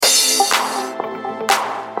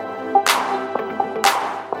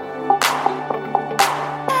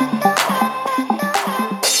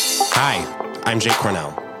Jake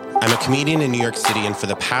Cornell. I'm a comedian in New York City, and for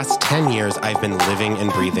the past 10 years, I've been living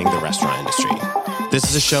and breathing the restaurant industry. This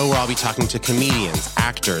is a show where I'll be talking to comedians,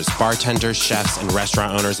 actors, bartenders, chefs, and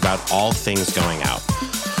restaurant owners about all things going out.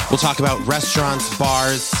 We'll talk about restaurants,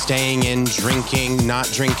 bars, staying in, drinking, not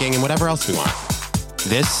drinking, and whatever else we want.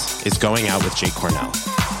 This is Going Out with Jake Cornell.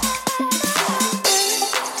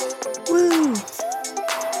 Woo.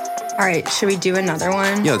 All right, should we do another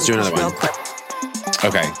one? Yeah, let's do another one. Real quick.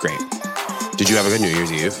 Okay, great. Did you have a good New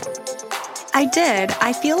Year's Eve? I did.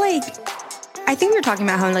 I think we were talking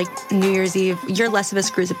about how, like, New Year's Eve, you're less of a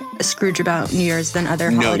Scrooge about New Year's than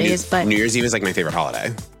other holidays. But New Year's Eve is like my favorite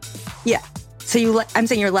holiday. Yeah. So I'm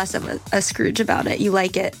saying you're less of a Scrooge about it. You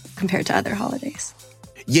like it compared to other holidays.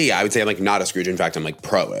 Yeah. I would say I'm like not a Scrooge. In fact, I'm like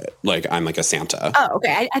pro it. Like I'm like a Santa. Oh,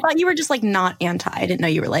 okay. I thought you were just like not anti. I didn't know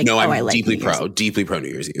you were like, no, I'm I like deeply pro New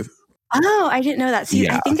Year's Eve. Oh, I didn't know that. See,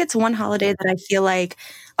 Yeah. I think it's one holiday that I feel like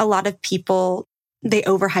a lot of people, they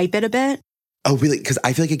overhype it a bit. Oh, really? Because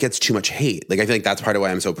I feel like it gets too much hate. Like, I feel like that's part of why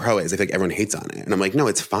I'm so pro it, is I feel like everyone hates on it. And I'm like, no,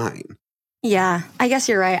 it's fine. Yeah, I guess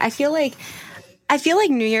you're right. I feel like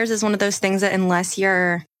New Year's is one of those things that unless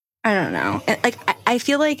you're, I don't know. Like, I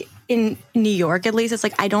feel like in New York, at least, it's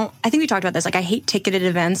like, I think we talked about this. Like, I hate ticketed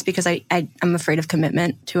events because I'm afraid of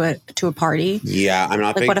commitment to a party. Yeah, I'm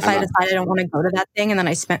not like, what if I decide I don't want to go to that thing and then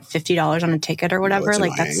I spent $50 on a ticket or whatever?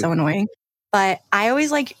 Like, that's so annoying. But I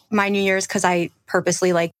always like my New Year's because I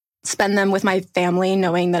purposely like spend them with my family,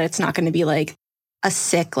 knowing that it's not going to be like a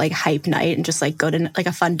sick, like hype night, and just like go to like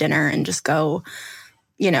a fun dinner and just go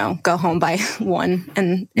home by 1.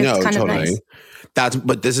 And it's kind of nice.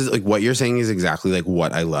 But this is like what you're saying is exactly like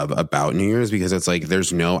what I love about New Year's, because it's like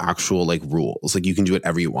there's no actual like rules. Like you can do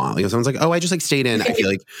whatever you want. Like if someone's like, oh, I just like stayed in, I feel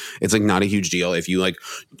like it's like not a huge deal. If you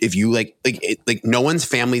no one's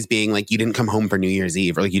family's being like, you didn't come home for New Year's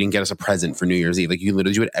Eve, or like you didn't get us a present for New Year's Eve. Like you can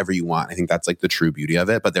literally do whatever you want. I think that's like the true beauty of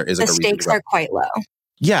it. But there is like the stakes are quite low.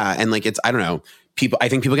 Yeah, and like it's, I don't know. I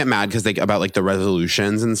think people get mad because they about like the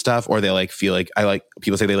resolutions and stuff, or they like feel like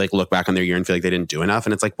people say they like look back on their year and feel like they didn't do enough,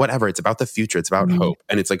 and it's like whatever. It's about the future. It's about hope,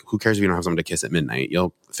 and it's like who cares if you don't have someone to kiss at midnight?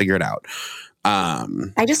 You'll figure it out.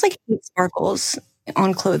 I just like hate sparkles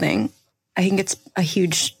on clothing. I think it's a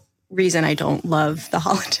huge reason I don't love the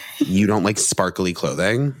holiday. You don't like sparkly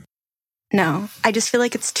clothing? No, I just feel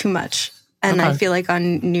like it's too much, and I feel like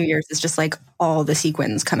on New Year's it's just like all the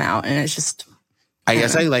sequins come out, and it's just. I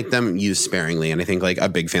guess I like them used sparingly, and I think like a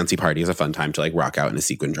big fancy party is a fun time to like rock out in a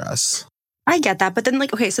sequin dress. I get that, but then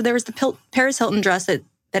like, okay, so there was the Paris Hilton dress that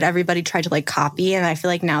everybody tried to like copy, and I feel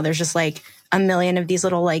like now there's just like a million of these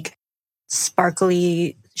little like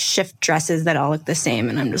sparkly shift dresses that all look the same,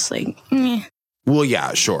 and I'm just like, meh. Well,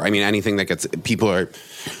 yeah, sure. I mean, anything that gets people are.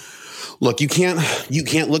 Look, you can't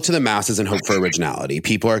look to the masses and hope for originality.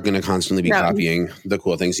 People are going to constantly be copying the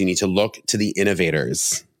cool things. You need to look to the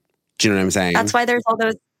innovators. Do you know what I'm saying? That's why there's all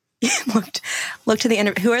those. look to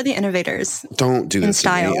the who are the innovators? Don't do this in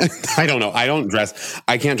style. To me. I don't know. I don't dress.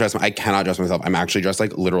 I can't dress. I cannot dress myself. I'm actually dressed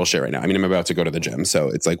like literal shit right now. I mean, I'm about to go to the gym, so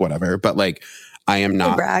it's like whatever. But like, I am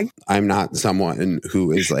not. Brag. I'm not someone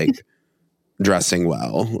who is like dressing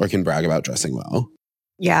well or can brag about dressing well.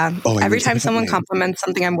 Yeah. Every time someone compliments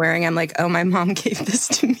something I'm wearing, I'm like, oh, my mom gave this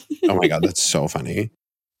to me. Oh my God, that's so funny.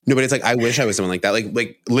 No, but it's like, I wish I was someone like that.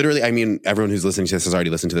 Like literally, I mean, everyone who's listening to this has already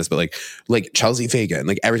listened to this, but like Chelsea Fagan,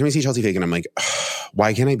 like every time I see Chelsea Fagan, I'm like,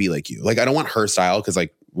 why can't I be like you? Like, I don't want her style because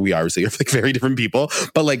like we obviously are like very different people,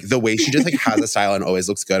 but like the way she just like has a style and always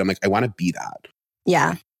looks good. I'm like, I want to be that.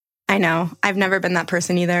 Yeah, I know. I've never been that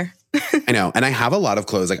person either. I know. And I have a lot of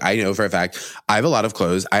clothes. Like I know for a fact, I have a lot of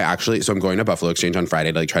clothes. So I'm going to Buffalo Exchange on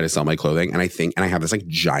Friday to like try to sell my clothing. And I have this like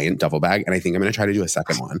giant duffel bag. And I think I'm going to try to do a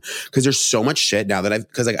second one because there's so much shit now that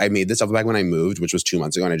because like I made this duffel bag when I moved, which was 2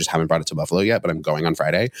 months ago. And I just haven't brought it to Buffalo yet, but I'm going on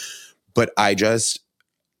Friday. But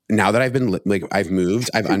now that I've been like, I've moved,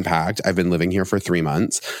 I've unpacked, I've been living here for 3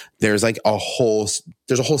 months. There's like a whole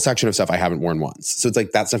section of stuff I haven't worn once. So it's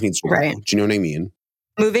like that stuff needs to go. Right. Do you know what I mean?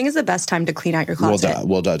 Moving is the best time to clean out your closet.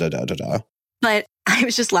 Well, duh. But I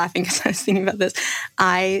was just laughing because I was thinking about this.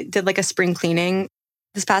 I did like a spring cleaning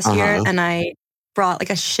this past year, and I brought like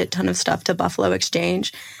a shit ton of stuff to Buffalo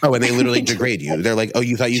Exchange. Oh, and they literally degrade you. They're like, oh,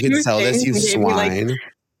 you thought you could sell this, you swine.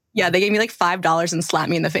 They gave me like $5 and slapped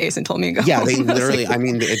me in the face and told me to go. Yeah, they literally, I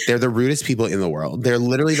mean, they're the rudest people in the world. They're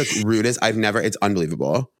literally the rudest. It's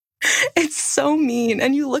unbelievable. It's so mean.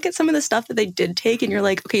 And you look at some of the stuff that they did take and you're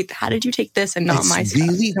like, okay, how did you take this and not my stuff?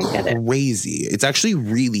 It's really crazy. It's actually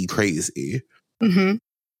really crazy. Mm-hmm.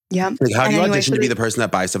 Yeah. Like, how do you audition to be the person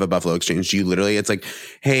that buys stuff at Buffalo Exchange? Do you literally, it's like,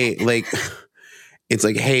 hey,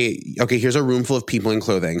 okay, here's a room full of people in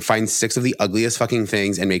clothing. Find 6 of the ugliest fucking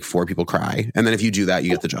things and make 4 people cry. And then if you do that,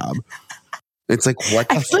 you get the job. It's like, what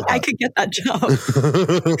the I feel fuck? like I could get that job.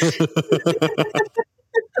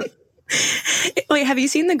 Wait, have you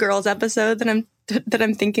seen the girls episode that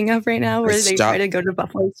I'm thinking of right now, where they try to go to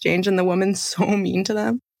Buffalo Exchange and the woman's so mean to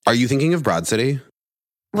them? Are you thinking of Broad City?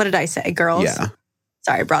 What did I say? Girls? Yeah.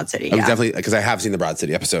 Sorry, Broad City. Yeah. Definitely, because I have seen the Broad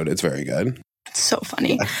City episode. It's very good. It's so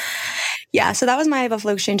funny. Yeah, so that was my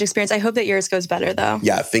Buffalo Exchange experience. I hope that yours goes better, though.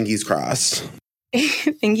 Yeah, fingies crossed.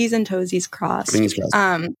 Fingies and toesies crossed. Fingies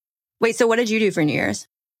crossed. Wait, so what did you do for New Year's?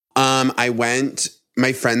 I went. One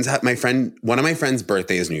of my friend's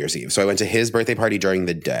birthday is New Year's Eve, so I went to his birthday party during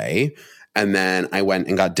the day, and then I went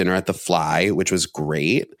and got dinner at the Fly, which was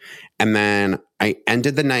great, and then I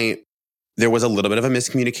ended the night. There was a little bit of a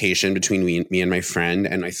miscommunication between me and my friend,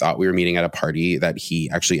 and I thought we were meeting at a party that he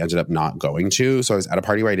actually ended up not going to. So I was at a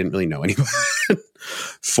party where I didn't really know anyone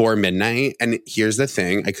for midnight. And here's the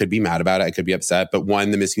thing. I could be mad about it. I could be upset. But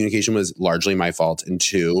one, the miscommunication was largely my fault. And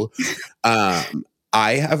two,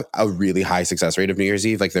 I have a really high success rate of New Year's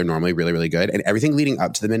Eve. Like they're normally really, really good. And everything leading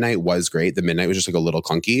up to the midnight was great. The midnight was just like a little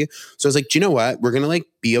clunky. So I was like, do you know what? We're going to like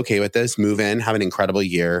be okay with this, move in, have an incredible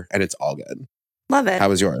year, and it's all good. Love it. How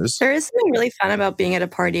was yours? There is something really fun about being at a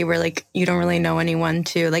party where like you don't really know anyone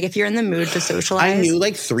too. Like if you're in the mood to socialize. I knew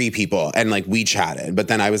like 3 people and like we chatted, but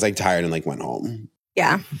then I was like tired and like went home.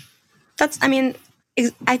 Yeah.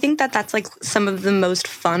 I think that's like some of the most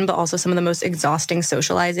fun, but also some of the most exhausting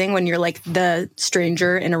socializing when you're like the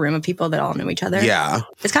stranger in a room of people that all know each other. Yeah.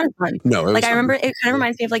 It's kind of fun. No, like I remember it kind of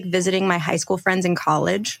reminds me of like visiting my high school friends in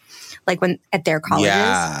college, like when at their colleges.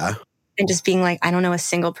 Yeah. And just being like, I don't know a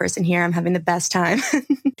single person here. I'm having the best time.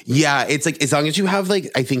 Yeah. It's like, as long as you have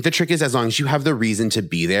like, I think the trick is as long as you have the reason to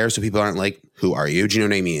be there. So people aren't like, who are you? Do you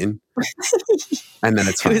know what I mean? And then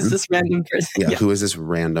it's fun. Who is this random person? Yeah. Who is this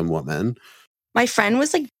random woman? My friend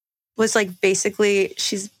was like basically,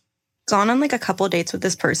 she's gone on like a couple dates with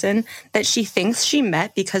this person that she thinks she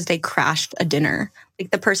met because they crashed a dinner.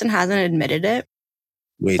 Like the person hasn't admitted it.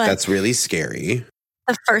 Wait, that's really scary.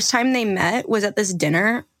 The first time they met was at this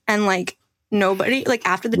dinner. And like nobody, like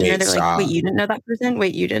after the dinner, they're like, wait, you didn't know that person?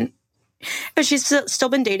 Wait, you didn't? But she's still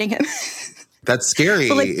been dating him. That's scary.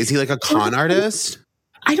 So, like, is he like a con artist?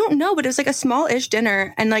 I don't know, but it was like a small-ish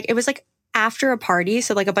dinner. And like, it was like after a party.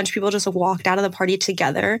 So like a bunch of people just walked out of the party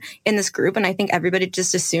together in this group. And I think everybody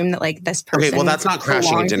just assumed that like this person. Okay, well, that's not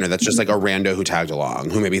crashing a dinner. That's just like a rando who tagged along,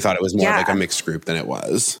 who maybe thought it was more like a mixed group than it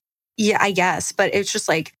was. Yeah, I guess. But it's just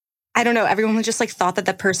like, I don't know. Everyone was just like thought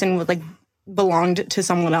that person would like belonged to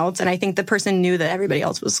someone else. And I think the person knew that everybody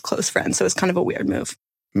else was close friends. So it's kind of a weird move.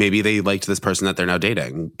 Maybe they liked this person that they're now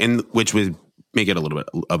dating, and which would make it a little bit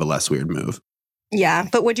of a less weird move. Yeah.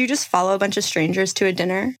 But would you just follow a bunch of strangers to a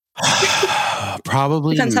dinner?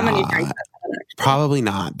 Probably Depends not. How many drinks. Probably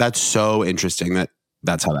not. That's so interesting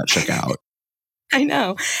that's how that shook out. I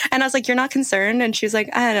know. And I was like, you're not concerned? And she was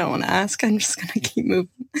like, I don't want to ask. I'm just going to keep moving.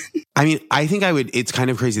 I mean, I think it's kind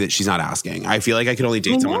of crazy that she's not asking. I feel like I could only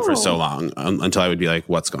date someone for so long until I would be like,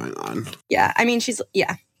 what's going on? Yeah. I mean,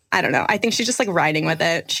 I don't know. I think she's just like riding with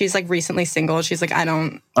it. She's like recently single. She's like, I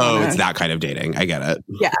don't. It's that kind of dating. I get it.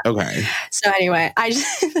 Yeah. Okay. So anyway, I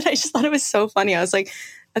just thought it was so funny. I was like,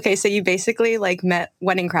 okay, so you basically like met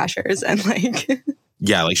Wedding Crashers and like.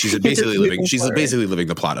 Yeah, like she's basically living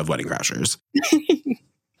the plot of Wedding Crashers.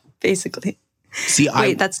 Basically. See,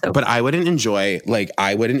 that's so but I wouldn't enjoy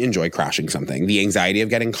crashing something. The anxiety of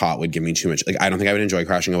getting caught would give me too much. Like, I don't think I would enjoy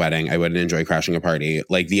crashing a wedding. I wouldn't enjoy crashing a party.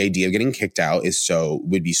 Like, the idea of getting kicked out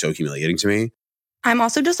would be so humiliating to me. I'm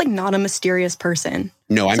also just like not a mysterious person.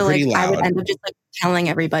 No, I'm pretty like, loud. I would end up just like telling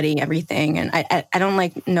everybody everything. And I don't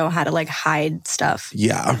like know how to like hide stuff.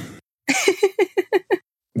 Yeah.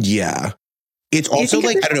 Yeah. It's also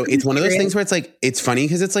like, I don't know, it's one of those things where it's like, it's funny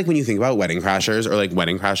because it's like when you think about Wedding Crashers or like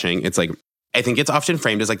wedding crashing, it's like, I think it's often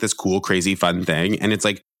framed as like this cool, crazy, fun thing. And it's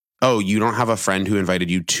like, oh, you don't have a friend who invited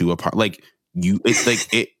you to a party. Like you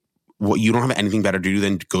don't have anything better to do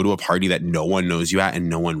than go to a party that no one knows you at and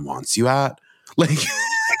no one wants you at. Like,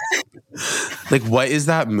 like what is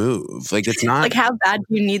that move? Like, it's not like, how bad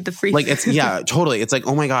do you need the free? Like, it's, yeah, totally. It's like,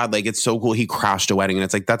 oh my God, like, it's so cool. He crashed a wedding. And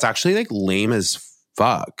it's like, that's actually like lame as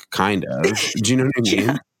fuck, kind of. Do you know what I mean?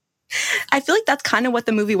 Yeah. I feel like that's kind of what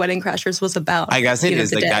the movie Wedding Crashers was about. I guess it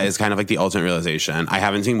is like that is kind of like the ultimate realization. I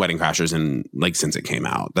haven't seen Wedding Crashers since it came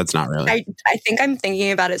out. That's not really. I think I'm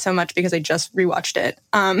thinking about it so much because I just rewatched it.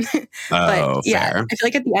 But yeah, fair. I feel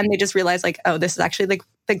like at the end they just realized like, oh, this is actually like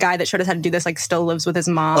the guy that showed us how to do this like still lives with his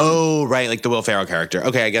mom. Oh, right, like the Will Ferrell character.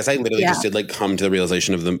 Okay, I guess I literally just did like come to the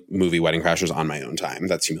realization of the movie Wedding Crashers on my own time.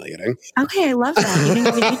 That's humiliating. Okay, I love that. You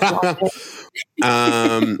didn't really need to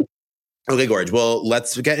watch it. Okay, gorge. Well,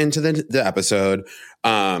 let's get into the episode.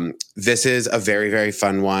 This is a very, very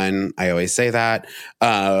fun one. I always say that.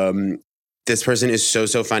 This person is so,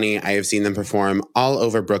 so funny. I have seen them perform all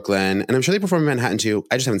over Brooklyn, and I'm sure they perform in Manhattan too.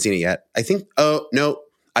 I just haven't seen it yet. I think, no,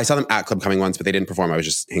 I saw them at Club Coming once, but they didn't perform. I was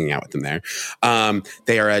just hanging out with them there.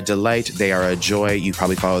 They are a delight. They are a joy. You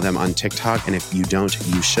probably follow them on TikTok, and if you don't,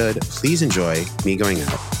 you should. Please enjoy me going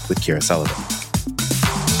out with Keara Sullivan.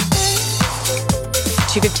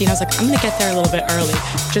 2:15, I was like, I'm going to get there a little bit early.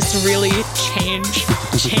 Just to really change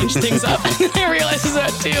things up. And I realized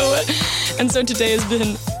that too. And so today has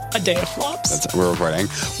been a day of flops. We're recording.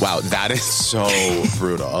 Wow, that is so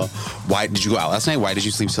brutal. Why did you go out last night? Why did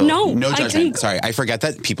you sleep so? No judgment. I didn't. Sorry, I forget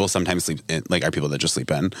that people sometimes sleep in, like, are people that just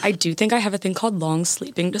sleep in. I do think I have a thing called long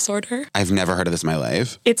sleeping disorder. I've never heard of this in my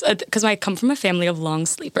life. It's because I come from a family of long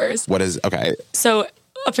sleepers. Okay. So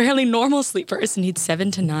apparently normal sleepers need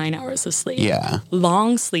 7 to 9 hours of sleep. Yeah.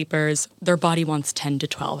 Long sleepers, their body wants 10 to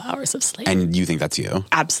 12 hours of sleep. And you think that's you?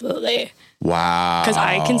 Absolutely. Wow. Because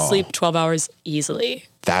I can sleep 12 hours easily.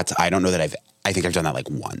 I don't know that I think I've done that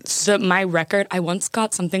like once. My record, I once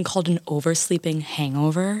got something called an oversleeping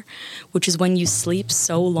hangover, which is when you sleep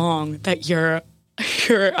so long that you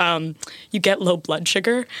get low blood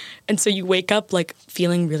sugar. And so you wake up like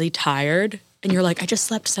feeling really tired. And you're like, I just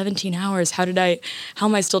slept 17 hours. How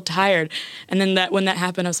am I still tired? And then when that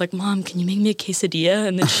happened, I was like, Mom, can you make me a quesadilla?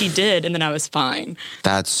 And then she did, and then I was fine.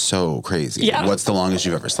 That's so crazy. Yeah. What's the longest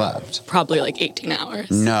you've ever slept? Probably like 18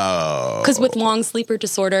 hours. No. Because with long sleeper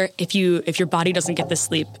disorder, if your body doesn't get the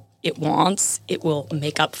sleep it wants, it will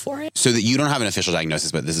make up for it. So that you don't have an official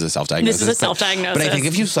diagnosis, but this is a self-diagnosis. This is a self-diagnosis. But I think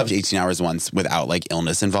if you slept 18 hours once without like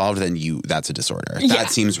illness involved, then that's a disorder. Yeah.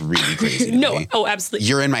 That seems really crazy to me. Oh, absolutely.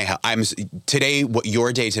 You're in my hell.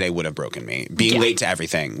 Your day today would have broken me. Being late to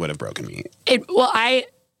everything would have broken me.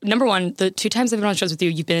 Number one, the 2 times I've been on shows with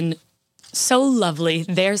you, you've been so lovely.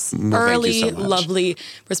 There's early, so lovely,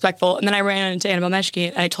 respectful. And then I ran into Annabelle Meshke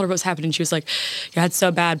and I told her what was happening. She was like, yeah, it's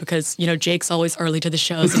so bad because, Jake's always early to the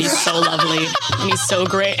shows and he's so lovely and he's so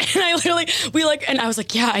great. And I was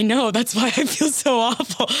like, yeah, I know. That's why I feel so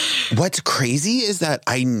awful. What's crazy is that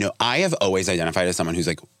I have always identified as someone who's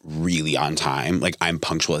like really on time. Like I'm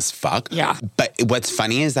punctual as fuck. Yeah. But what's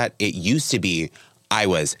funny is that it used to be I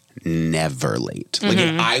was never late. Like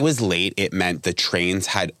if I was late, it meant the trains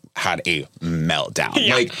had a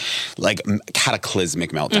meltdown, like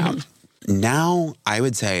cataclysmic meltdown. Now I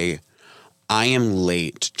would say I am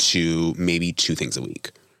late to maybe 2 things a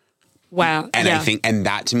week. Wow. And I think, and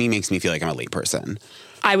that to me makes me feel like I'm a late person.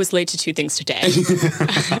 I was late to 2 things today.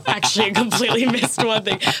 Actually, I completely missed one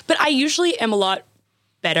thing. But I usually am a lot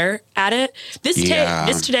better at it. This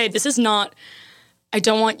is not... I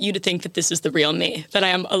don't want you to think that this is the real me, that I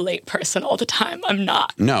am a late person all the time. I'm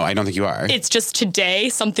not. No, I don't think you are. It's just today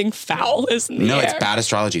something foul is in the air. No, it's bad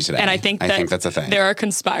astrology today. And I think that's a thing. There are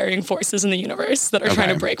conspiring forces in the universe that are trying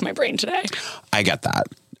to break my brain today. I get that.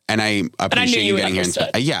 And I appreciate you getting here.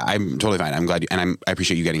 Yeah, I'm totally fine. I'm glad I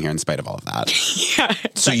appreciate you getting here in spite of all of that. Yeah.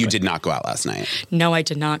 Exactly. So you did not go out last night? No, I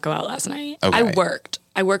did not go out last night. Okay.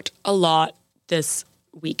 I worked a lot this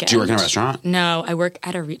weekend. Do you work in a restaurant? No, I work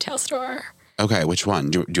at a retail store. Okay, which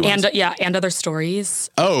one? And Other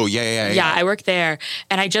Stories. Oh, yeah. Yeah, I work there.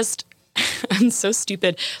 And I'm so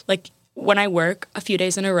stupid. Like, when I work a few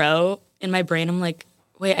days in a row, in my brain, I'm like,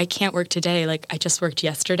 wait, I can't work today. Like, I just worked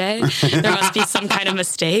yesterday. There must be some kind of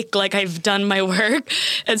mistake. Like, I've done my work.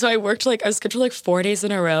 And so I was scheduled like 4 days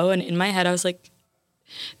in a row. And in my head, I was like,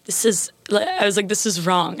 this is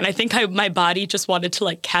wrong. And I think my body just wanted to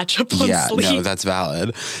like catch up on sleep. Yeah, no, that's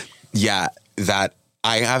valid. Yeah,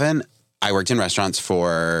 I worked in restaurants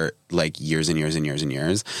for like years and years and years and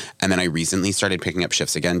years. And then I recently started picking up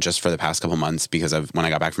shifts again just for the past couple months because of when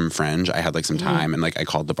I got back from Fringe, I had like some time and like I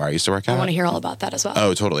called the bar I used to work at. I want to hear all about that as well.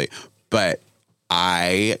 Oh, totally. But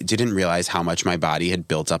I didn't realize how much my body had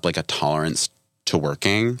built up like a tolerance to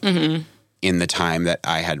working in the time that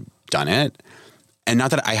I had done it. And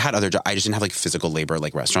not that I had other jobs, I just didn't have like physical labor,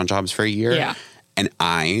 like restaurant jobs for a year. Yeah. And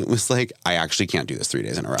I was like, I actually can't do this 3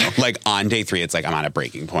 days in a row. Like on day 3, it's like I'm at a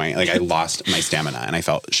breaking point. Like I lost my stamina and I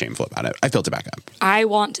felt shameful about it. I built it back up. I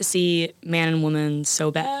want to see Man and Woman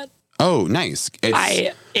so bad. Oh, nice. You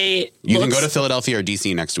can go to Philadelphia or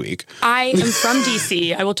DC next week. I am from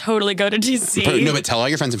DC. I will totally go to DC. No, but tell all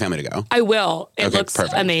your friends and family to go. I will. It looks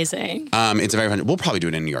perfect. amazing. It's a very fun. We'll probably do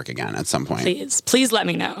it in New York again at some point. Please let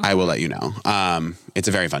me know. I will let you know. It's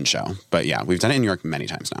a very fun show. But yeah, we've done it in New York many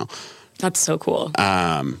times now. That's so cool.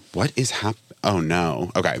 What is happening? Oh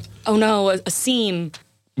no. Okay. Oh no, a seam.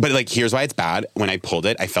 But like, here's why it's bad. When I pulled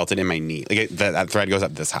it, I felt it in my knee. Like that thread goes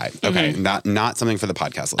up this high. Okay, not something for the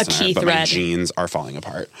podcast listener. key but thread. My jeans are falling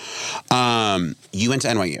apart. You went to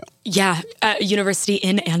NYU. Yeah, university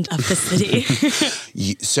in and of the city.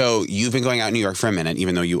 So you've been going out in New York for a minute,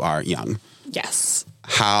 even though you are young. Yes.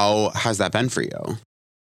 How has that been for you?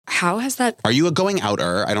 How has that? Are you a going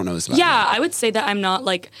outer? I don't know this about Yeah, you. I would say that I'm not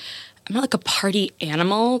like a party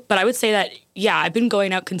animal, but I would say that, yeah, I've been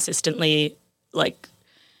going out consistently, like,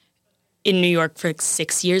 in New York for like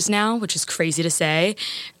 6 years now, which is crazy to say.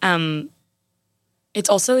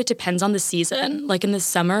 It depends on the season. Like in the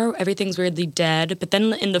summer, everything's weirdly dead. But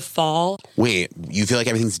then in the fall... Wait, you feel like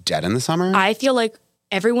everything's dead in the summer? I feel like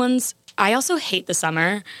I also hate the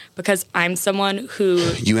summer because I'm someone who...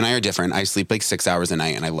 You and I are different. I sleep like 6 hours a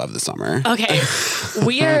night and I love the summer. Okay.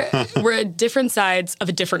 We're different sides of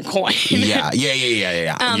a different coin. Yeah.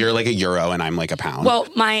 You're like a euro and I'm like a pound. Well,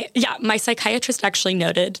 my psychiatrist actually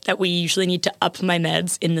noted that we usually need to up my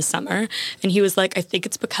meds in the summer. And he was like, I think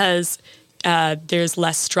it's because there's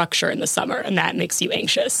less structure in the summer and that makes you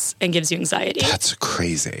anxious and gives you anxiety. That's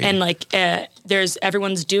crazy. And like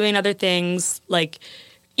everyone's doing other things, like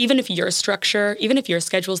even if your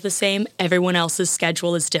schedule's the same, everyone else's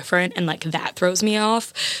schedule is different and like that throws me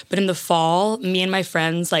off. But in the fall, me and my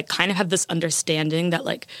friends like kind of have this understanding that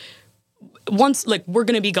like we're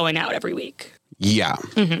going to be going out every week. Yeah.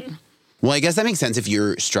 Mm-hmm. Well, I guess that makes sense if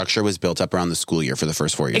your structure was built up around the school year for the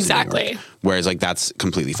first 4 years. Exactly. Whereas like that's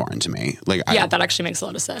completely foreign to me. Like that actually makes a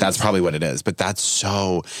lot of sense. That's probably what it is. But that's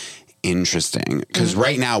so interesting because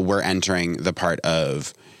right now we're entering the part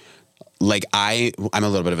of like I'm a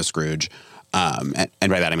little bit of a Scrooge. And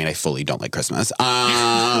by that I mean I fully don't like Christmas.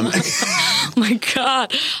 Oh my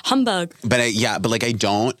God, humbug. But I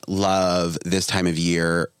don't love this time of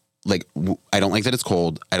year. Like, I don't like that it's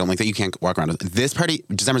cold. I don't like that you can't walk around. This party,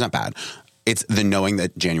 December's not bad. It's the knowing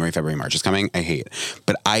that January, February, March is coming. I hate.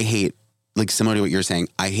 But I hate, like, similar to what you're saying,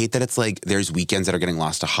 I hate that it's like there's weekends that are getting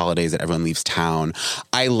lost to holidays, that everyone leaves town.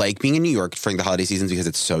 I like being in New York during the holiday seasons because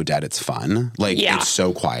it's so dead. It's fun. Like, It's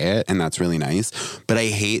so quiet, and that's really nice. But I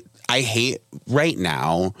hate right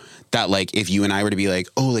now that, like, if you and I were to be like,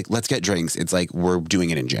 oh, like, let's get drinks, it's like we're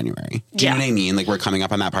doing it in January. Do you know what I mean? Like, we're coming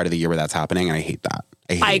up on that part of the year where that's happening, and I hate that.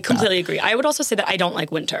 I completely agree. I would also say that I don't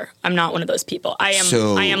like winter. I'm not one of those people. I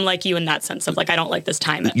am like you in that sense of like I don't like this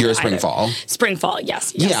time. You're a spring fall. Spring fall,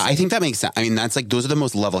 yes. Yeah, I think that makes sense. I mean, that's like those are the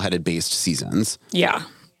most level-headed based seasons. Yeah.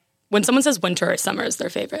 When someone says winter or summer is their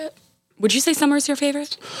favorite, would you say summer is your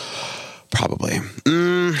favorite? Probably.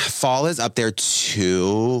 Fall is up there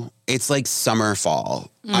too. It's like summer,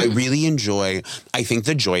 fall. I really enjoy, I think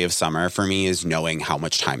the joy of summer for me is knowing how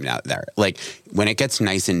much time out there. Like when it gets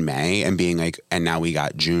nice in May and being like, and now we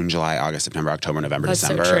got June, July, August, September, October, November,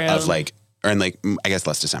 December of like, or like, I guess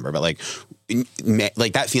less December, but like,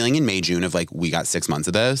 like that feeling in May, June of like, we got 6 months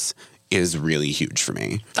of this is really huge for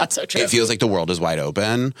me. That's so true. It feels like the world is wide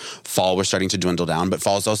open. Fall, we're starting to dwindle down, but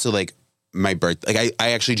fall is also like my birth. Like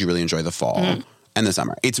I actually do really enjoy the fall and the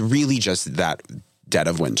summer. It's really just that dead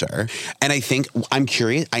of winter. And I think I am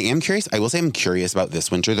curious. I will say I'm curious about this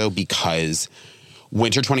winter though, because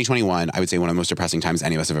winter 2021, I would say one of the most depressing times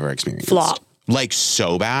any of us have ever experienced. Flop. Like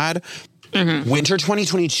so bad. Winter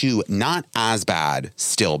 2022, not as bad,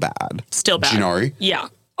 still bad. Still bad. Do you know? Yeah.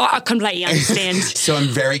 I completely understand. So I'm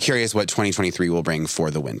very curious what 2023 will bring for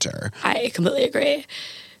the winter. I completely agree.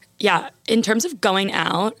 Yeah. In terms of going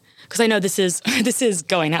out, because I know this is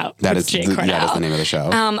going out. That is the name of the show.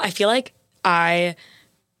 I feel like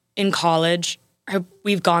in college,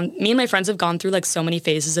 me and my friends have gone through like so many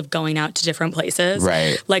phases of going out to different places.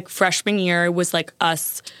 Right. Like freshman year was like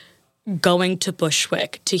us going to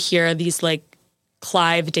Bushwick to hear these like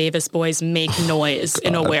Clive Davis boys make noise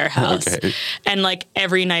in a warehouse. Okay. And like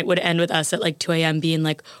every night would end with us at like 2 a.m. being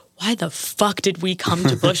like, why the fuck did we come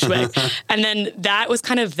to Bushwick? And then that was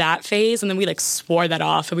kind of that phase. And then we like swore that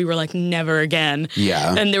off and we were like, never again.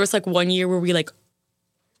 Yeah. And there was like 1 year where we like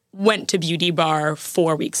went to Beauty Bar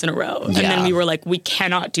 4 weeks in a row. And then we were like, we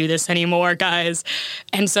cannot do this anymore, guys.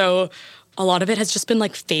 And so a lot of it has just been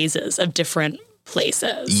like phases of different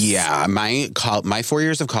places. Yeah. My 4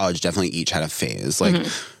 years of college definitely each had a phase. Like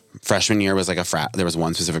freshman year was like a frat. There was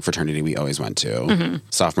one specific fraternity we always went to.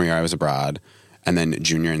 Sophomore year I was abroad. And then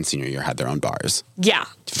junior and senior year had their own bars. Yeah.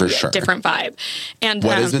 For sure. Different vibe. And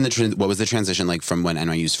what has been what was the transition like from when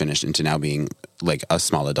NYU's finished into now being like a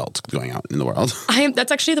small adult going out in the world?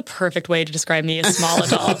 That's actually the perfect way to describe me, a small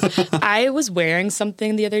adult. I was wearing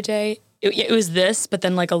something the other day. It was this, but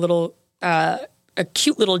then like a little a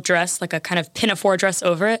cute little dress, like a kind of pinafore dress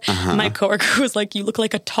over it. My coworker was like, you look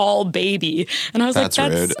like a tall baby. And I was like,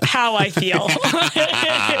 that's how I feel.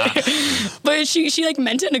 But she like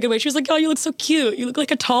meant it in a good way. She was like, oh, you look so cute. You look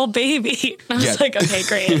like a tall baby. And I was like, okay,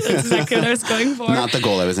 great. That's exactly what I was going for. Not the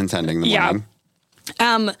goal I was intending in the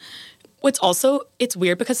morning. It's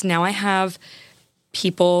weird because now I have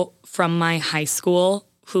people from my high school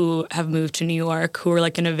who have moved to New York who are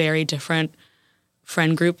like in a very different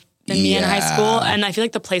friend group than me in high school. And I feel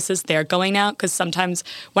like the places they're going out, because sometimes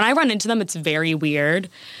when I run into them, it's very weird.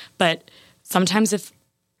 But sometimes if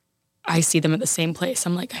I see them at the same place,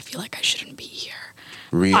 I'm like, I feel like I shouldn't be here.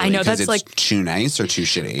 Really? I know that's it's like too nice or too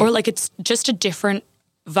shitty? Or like it's just a different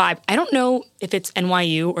vibe. I don't know if it's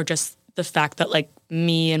NYU or just the fact that like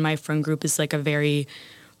me and my friend group is like a very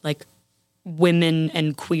like women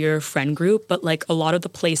and queer friend group. But like a lot of the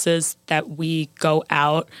places that we go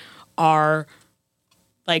out are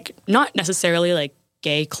like not necessarily like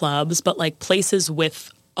gay clubs, but like places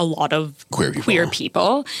with a lot of queer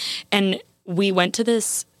people. And we went to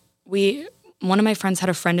this, one of my friends had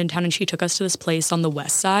a friend in town and she took us to this place on the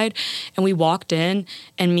west side and we walked in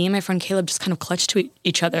and me and my friend Caleb just kind of clutched to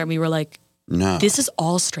each other and we were like, no, this is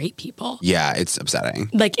all straight people. Yeah, it's upsetting.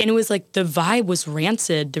 Like, and it was like the vibe was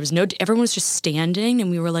rancid. There was everyone was just standing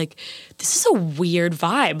and we were like, this is a weird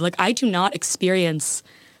vibe. Like I do not experience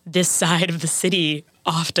this side of the city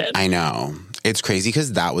often. I know. It's crazy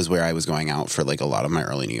because that was where I was going out for like a lot of my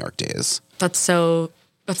early New York days. That's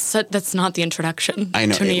not the introduction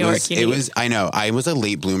to New York. I know. I was a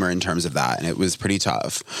late bloomer in terms of that and it was pretty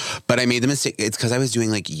tough. But I made the mistake. It's because I was doing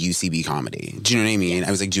like UCB comedy. Do you know what I mean?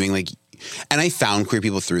 I was like doing like, and I found queer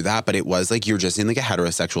people through that, but it was like you're just in like a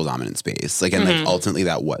heterosexual dominant space. Like, and like ultimately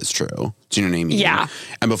that was true. Do you know what I mean? Yeah.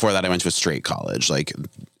 And before that I went to a straight college. Like,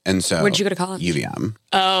 and so. Where'd you go to college? UVM.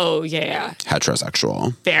 Oh, yeah.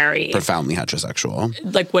 Heterosexual. Very. Profoundly heterosexual.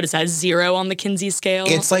 Like, what is that? 0 on the Kinsey scale?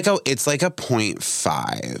 It's like a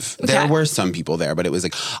 0.5. Okay. There were some people there, but it was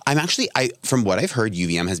like, from what I've heard,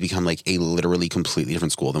 UVM has become like a literally completely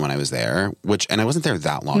different school than when I was there, and I wasn't there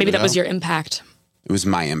that long ago. Maybe that was your impact. It was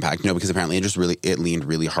my impact. No, because apparently it leaned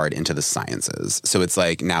really hard into the sciences. So it's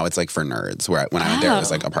like, now it's like for nerds, where when I went there, it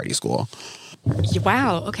was like a party school.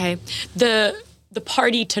 Wow. Okay. The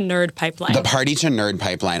party to nerd pipeline. The party to nerd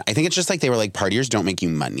pipeline. I think it's just like they were like, partiers don't make you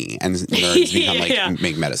money and nerds become like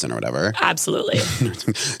make medicine or whatever. Absolutely.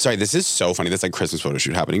 Sorry, this is so funny. There's like Christmas photo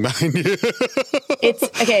shoot happening behind you. It's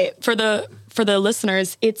okay for the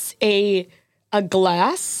listeners. It's a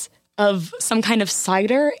glass of some kind of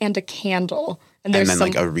cider and a candle, and then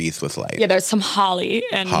like a wreath with light. Yeah, there's some holly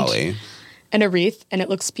and a wreath, and it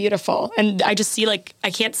looks beautiful. And I just see I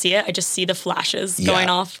can't see it. I just see the flashes going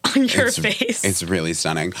off on your face. It's really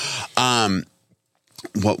stunning.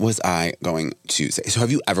 What was I going to say? So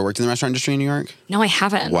have you ever worked in the restaurant industry in New York? No, I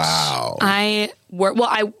haven't. Wow. I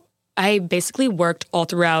basically worked all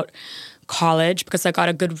throughout college because I got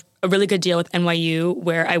a really good deal with NYU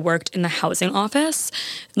where I worked in the housing office,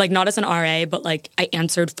 like not as an RA, but like I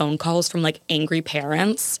answered phone calls from like angry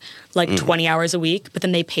parents, like 20 hours a week, but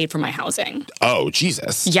then they paid for my housing. Oh,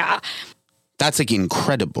 Jesus. Yeah. That's like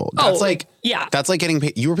incredible. That's that's like getting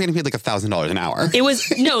paid. You were getting paid like $1,000 an hour. It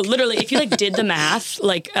was, no, literally, if you like did the math,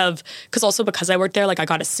 because I worked there, like I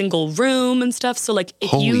got a single room and stuff. So like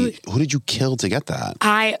who did you kill to get that?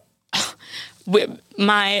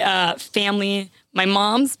 My family, my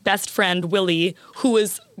mom's best friend, Willie, who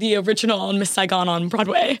was the original on Miss Saigon on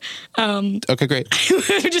Broadway. Okay, great.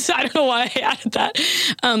 I don't know why I added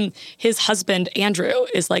that. His husband, Andrew,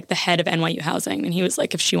 is like the head of NYU Housing. And he was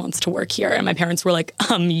like, if she wants to work here. And my parents were like,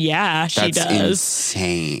 yeah, she does. That's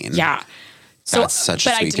insane. Yeah. That's such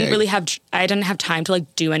a sweet gig. I didn't have time to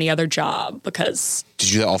like do any other job because.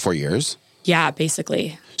 Did you do that all 4 years? Yeah,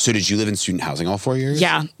 basically. So did you live in student housing all 4 years?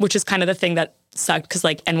 Yeah, which is kind of the thing that sucked because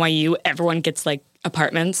like NYU, everyone gets like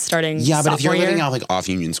apartments starting but if you're living year. out like off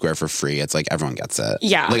Union Square for free, it's like everyone gets it.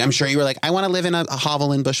 Yeah. Like I'm sure you were like, I want to live in a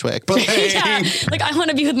hovel in Bushwick. But yeah, like I want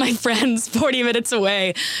to be with my friends 40 minutes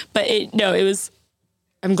away. But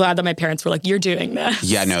I'm glad that my parents were like, you're doing this.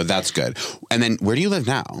 Yeah, no, that's good. And then where do you live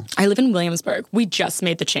now? I live in Williamsburg. We just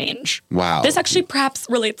made the change. Wow. This actually perhaps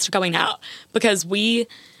relates to going out because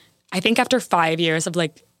I think after 5 years of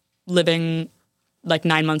like living like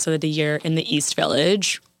 9 months of the year in the East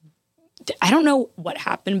Village, I don't know what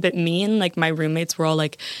happened, but me and like my roommates were all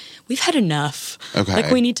like, we've had enough. Okay.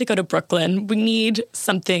 Like we need to go to Brooklyn. We need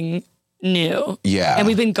something new. Yeah. And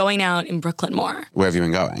we've been going out in Brooklyn more. Where have you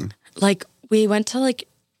been going? Like we went to like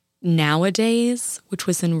Nowadays, which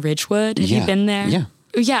was in Ridgewood. Have you been there? Yeah.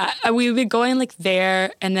 Yeah. We've been going like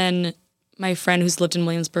there. And then my friend who's lived in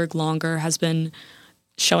Williamsburg longer has been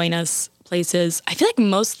showing us places. I feel like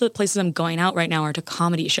most of the places I'm going out right now are to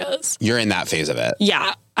comedy shows. You're in that phase of it.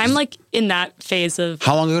 Yeah. I'm like in that phase of...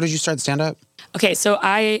 How long ago did you start stand-up? Okay, so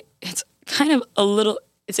it's kind of a little...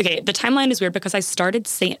 It's okay. The timeline is weird because I started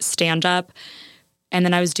stand-up and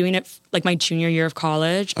then I was doing it like my junior year of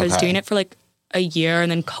college. I was doing it for like a year and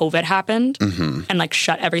then COVID happened and like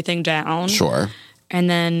shut everything down. Sure. And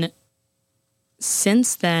then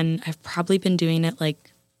since then, I've probably been doing it like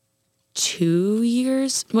 2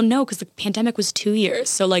 years. Well, no, because the pandemic was 2 years.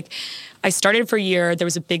 So like I started for a year, there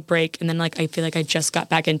was a big break, and then like I feel like I just got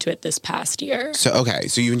back into it this past year. So, okay.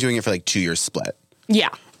 So you've been doing it for like 2 years split. Yeah.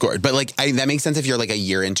 Good. But like that makes sense if you're like a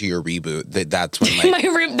year into your reboot. That's when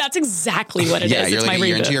like... that's exactly what it is. Yeah, you're it's like my a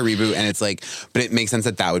year reboot. into your reboot, and it's like... But it makes sense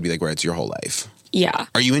that would be like where it's your whole life. Yeah.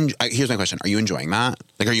 Are you here's my question. Are you enjoying that?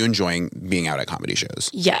 Like, are you enjoying being out at comedy shows?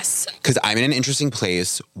 Yes. Because I'm in an interesting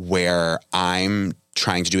place where I'm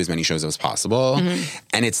trying to do as many shows as possible.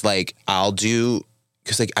 And it's like, I'll do...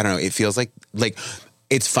 Because like, I don't know, it feels like...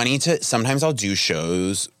 It's funny to... Sometimes I'll do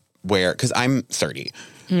shows where... Because I'm 30.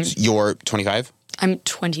 You're 25? I'm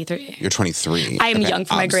 23. You're 23. I am young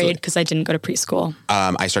for my grade because I didn't go to preschool.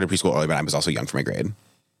 I started preschool early, but I was also young for my grade.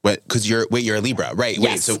 What? Because you're a Libra, right?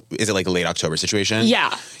 Yes. Wait, so is it like a late October situation? Yeah.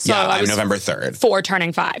 So yeah, I I'm was November 3rd. 4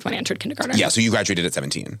 turning 5 when I entered kindergarten. Yeah, so you graduated at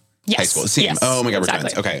 17. Yes. High school. Same. Yes, Oh my God, exactly. we're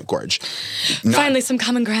friends. Okay, gorge. Finally some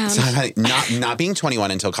common ground. Not being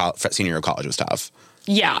 21 until senior year of college was tough.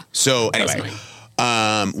 Yeah. So anyway,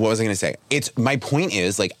 what was I going to say? My point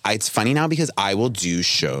is like, it's funny now because I will do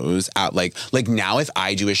shows at like now if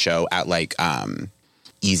I do a show at like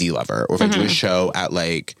Easy Lover or if I do a show at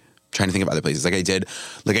like, trying to think of other places. I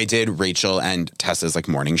did Rachel and Tessa's like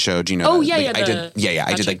morning show. Do you know? Oh, that? yeah, like, yeah.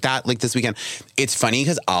 I did like that like this weekend. It's funny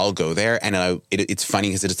because I'll go there and it's funny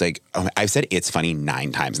because it's like, I've said it's funny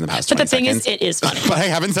 9 times in the past 20 But the thing seconds. is, it is funny. But I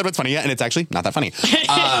haven't said what's funny yet, and it's actually not that funny.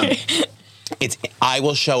 I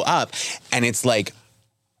will show up and it's like,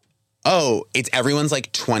 it's everyone's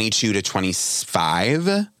like 22 to 25.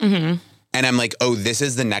 And I'm like, this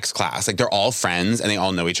is the next class. Like, they're all friends and they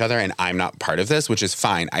all know each other and I'm not part of this, which is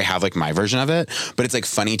fine. I have like my version of it, but it's like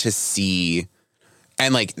funny to see.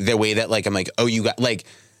 And like the way that like, I'm like, you got like,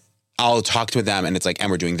 I'll talk to them and it's like, and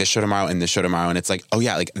we're doing this show tomorrow and this show tomorrow. And it's like,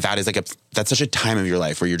 like that is like that's such a time of your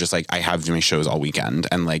life where you're just like, I have my shows all weekend.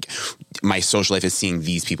 And like my social life is seeing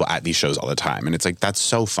these people at these shows all the time. And it's like, that's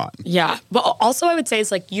so fun. Yeah. But also I would say it's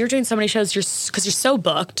like, you're doing so many shows because you're so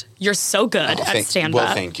booked. You're so good at stand-up.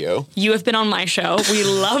 Well, thank you. You have been on my show. We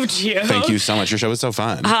loved you. Thank you so much. Your show was so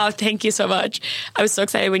fun. Oh, thank you so much. I was so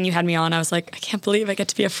excited when you had me on. I was like, I can't believe I get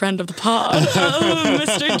to be a friend of the pod.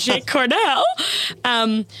 Mr. Jake Cornell.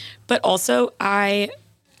 But also, I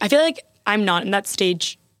feel like I'm not in that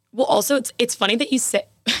stage. Well, also, it's funny that you say,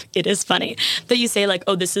 it is funny that you say like,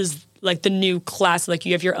 this is like the new class, like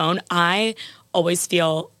you have your own. I always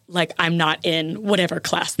feel like I'm not in whatever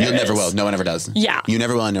class there is. You never will. No one ever does. Yeah. You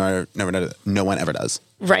never will and no one ever does.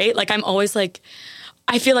 Right? Like I'm always like,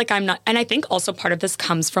 I feel like I'm not. And I think also part of this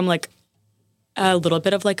comes from like a little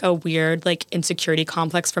bit of like a weird like insecurity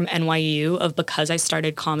complex from NYU of because I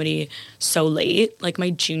started comedy so late, like my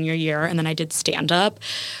junior year, and then I did stand up.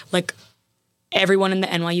 Like everyone in the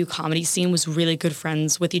NYU comedy scene was really good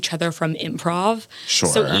friends with each other from improv. Sure.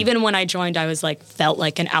 So even when I joined, I was like felt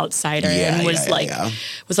like an outsider and was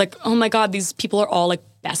like, oh my God, these people are all like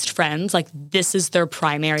best friends. Like this is their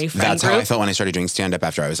primary friend That's group. how I felt when I started doing stand-up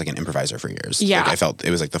after I was like an improviser for years. Yeah. Like I felt,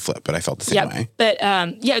 it was like the flip, but I felt the same way. But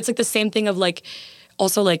it's like the same thing of like,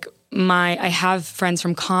 also like I have friends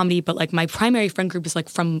from comedy, but like my primary friend group is like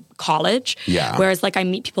from college. Yeah. Whereas like I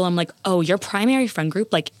meet people, I'm like, your primary friend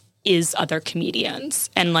group like is other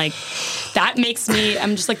comedians. And like that makes me,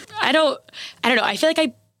 I'm just like, I don't know. I feel like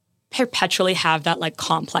I perpetually have that like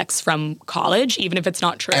complex from college, even if it's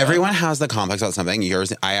not true. Everyone has the complex about something.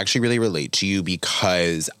 I actually really relate to you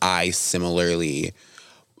because I similarly,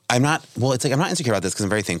 I'm not insecure about this because I'm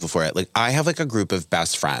very thankful for it. Like I have like a group of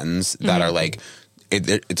best friends that are like,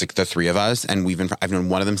 it's like the 3 of us, and I've known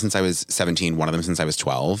one of them since I was 17, one of them since I was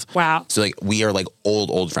 12. Wow. So like we are like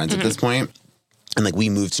old friends at this point. And like we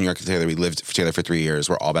moved to New York together. We lived together for 3 years.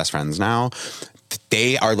 We're all best friends now.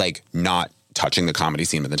 They are like not touching the comedy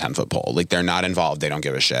scene with a 10-foot pole. Like they're not involved. They don't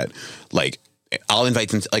give a shit. Like I'll invite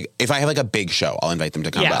them to, like if I have like a big show, I'll invite them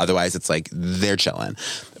to come. Yeah. But otherwise it's like they're chilling.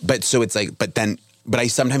 But so it's like, but I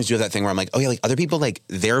sometimes do that thing where I'm like, like other people, like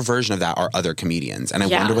their version of that are other comedians. And I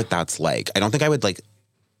wonder what that's like. I don't think I would like,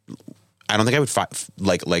 I don't think I would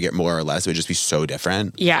like it more or less. It would just be so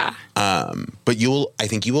different. Yeah. But I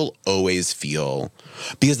think you will always feel,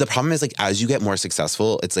 because the problem is like, as you get more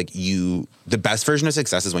successful, it's like the best version of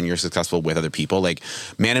success is when you're successful with other people. Like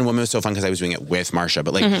Man and Woman was so fun because I was doing it with Marsha.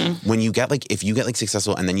 But like when you get like, if you get like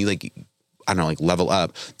successful and then you like, I don't know, like level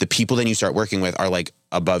up, the people then you start working with are like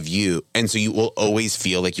above you. And so you will always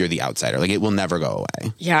feel like you're the outsider. Like it will never go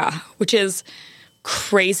away. Yeah. Which is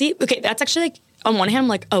crazy. Okay. That's actually like, on one hand, I'm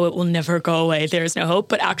like, oh, it will never go away. There's no hope.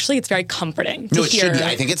 But actually, it's very comforting to hear. Should be.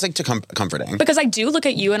 I think it's like comforting. Because I do look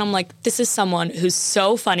at you and I'm like, this is someone who's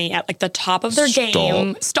so funny at like the top of their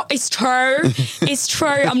game. Stop. It's true. It's true.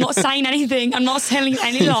 I'm not saying anything. I'm not telling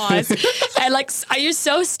any lies. And like, you're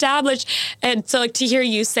so established. And so like to hear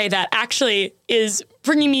you say that actually is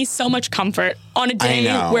bringing me so much comfort on a day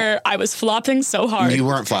where I was flopping so hard. You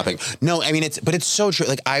weren't flopping. No, I mean, it's so true.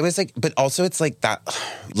 Like I was like, but also it's like that,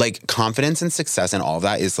 like confidence and success and all of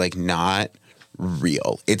that is like not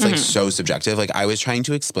real. It's like so subjective. Like I was trying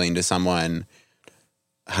to explain to someone,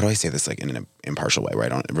 how do I say this like in an impartial way where I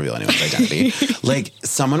don't reveal anyone's identity? Like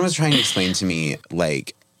someone was trying to explain to me,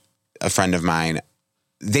 like a friend of mine,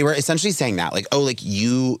 they were essentially saying that like, oh, like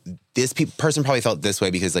this person probably felt this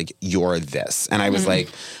way because like you're this. And I was like,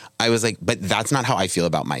 but that's not how I feel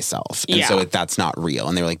about myself. And so that's not real.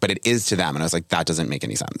 And they were like, but it is to them. And I was like, that doesn't make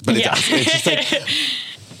any sense. But it does. It's just like,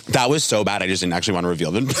 that was so bad. I just didn't actually want to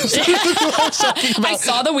reveal them. I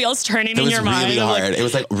saw the wheels turning in your mind. It was really hard. It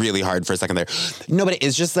was like really hard for a second there. No, but it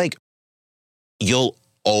is just like, you'll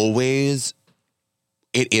always,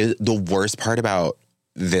 it is the worst part about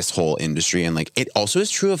this whole industry. And like, it also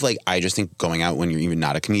is true of like, I just think going out when you're even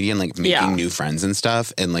not a comedian, like making new friends and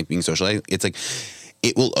stuff and like being socialized, it's like,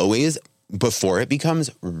 it will always, before it becomes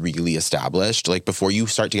really established, like before you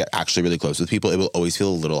start to get actually really close with people, it will always feel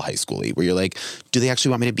a little high schooly where you're like, do they actually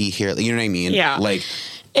want me to be here? Like, you know what I mean? Yeah. Like,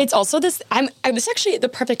 it's also this, this is actually the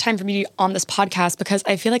perfect time for me to be on this podcast because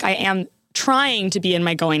I feel like I am trying to be in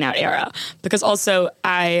my going out era because also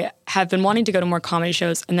I have been wanting to go to more comedy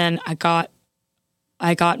shows and then I got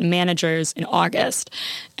managers in August,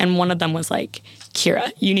 and one of them was like,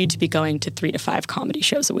 Keara, you need to be going to 3 to 5 comedy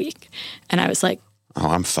shows a week. And I was like, oh,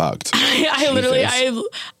 I'm fucked. I literally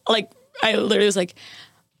was like,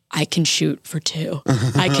 I can shoot for 2.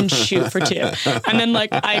 I can shoot for 2. And then like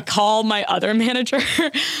I call my other manager,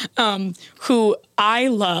 who I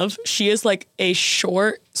love. She is like a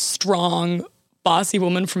short, strong, bossy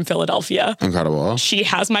woman from Philadelphia. Incredible. She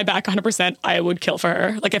has my back 100%. I would kill for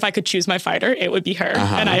her. Like if I could choose my fighter, it would be her.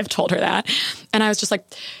 And I have told her that. And I was just like,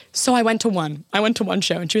 so I went to one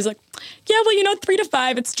show and she was like, yeah, well, 3 to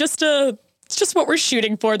 5, it's just what we're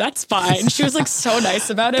shooting for. That's fine. She was like so nice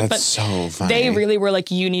about it. That's so funny. They really were like,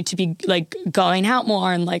 you need to be like going out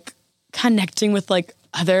more and like connecting with like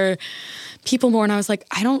other people more. And I was like,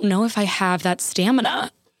 I don't know if I have that stamina.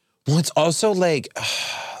 Well, it's also like,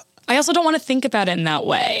 I also don't want to think about it in that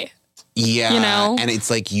way. Yeah. And it's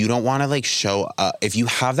like, you don't want to like show up. If you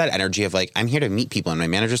have that energy of like, I'm here to meet people and my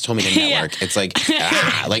manager's told me to network. It's like,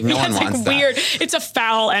 like no one wants like that. Weird. It's a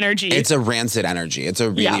foul energy. It's a rancid energy. It's a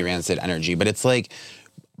really rancid energy. But it's like,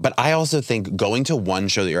 but I also think going to one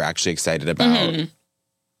show that you're actually excited about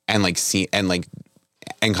and like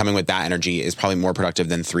and coming with that energy is probably more productive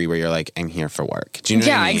than 3 where you're like, I'm here for work. Do you know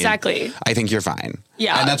what I mean? Exactly. I think you're fine.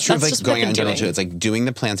 Yeah. And that's true of like going out in general too. It's like doing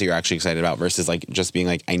the plans that you're actually excited about versus like just being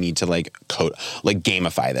like, I need to like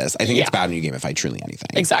gamify this. I think it's bad when you gamify truly anything.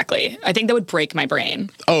 Exactly. I think that would break my brain.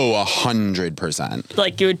 Oh, 100%.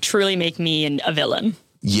 Like it would truly make me a villain.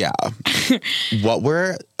 Yeah.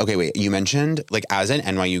 Okay, wait, you mentioned like as an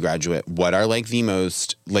NYU graduate, what are like the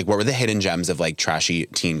most, like what were the hidden gems of like trashy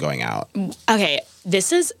teen going out? Okay,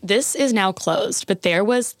 this is now closed, but there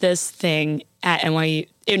was this thing at NYU,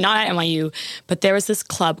 not at NYU, but there was this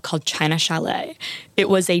club called China Chalet. It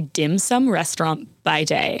was a dim sum restaurant by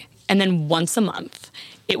day. And then once a month,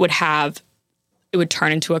 it would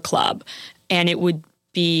turn into a club and it would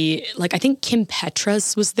be like, I think Kim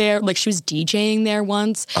Petras was there. Like she was DJing there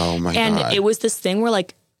once. Oh my God. And it was this thing where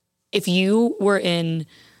like, if you were in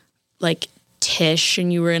like Tisch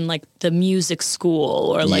and you were in like the music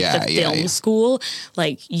school or like the film school,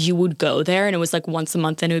 like you would go there and it was like once a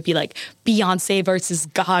month and it would be like Beyonce versus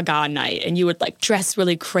Gaga night and you would like dress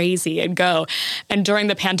really crazy and go. And during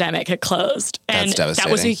the pandemic, it closed. And that's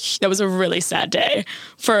devastating. That was a really sad day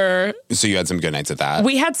for. So you had some good nights at that?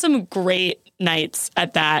 We had some great nights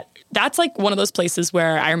at that. That's like one of those places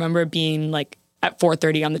where I remember being like at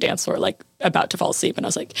 4:30 on the dance floor, like about to fall asleep. And I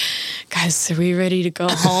was like, guys, are we ready to go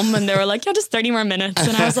home? And they were like, yeah, just 30 more minutes.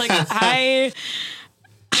 And I was like,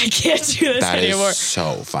 I can't do this anymore. That is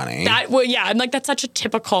so funny. I'm like, that's such a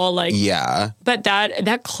typical, like. Yeah. But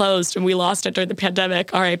that closed and we lost it during the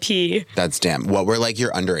pandemic. R.I.P. That's damn. What were like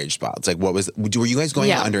your underage spots? Like were you guys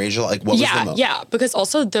going out underage? Like what was the most? Yeah. Because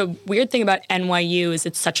also the weird thing about NYU is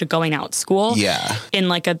it's such a going out school. Yeah. In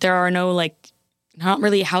like there are no like, not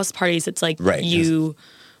really house parties. It's like you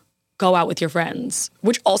go out with your friends,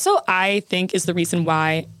 which also I think is the reason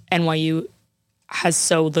why NYU has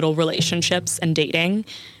so little relationships and dating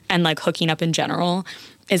and like hooking up in general.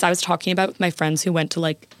 Is I was talking about with my friends who went to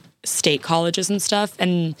like state colleges and stuff,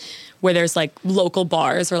 and where there's like local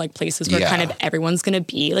bars or like places where kind of everyone's gonna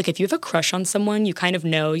be. Like if you have a crush on someone, you kind of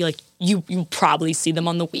know you probably see them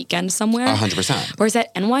on the weekend somewhere. 100%. Whereas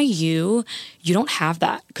at NYU, you don't have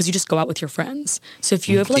that because you just go out with your friends. So if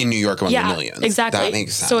you have like in New York, one of the millions, exactly. That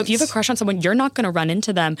makes sense. So if you have a crush on someone, you're not gonna run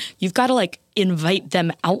into them. You've got to like invite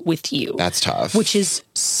them out with you. That's tough. Which is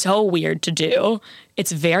so weird to do.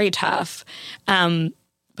 It's very tough.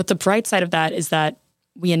 But the bright side of that is that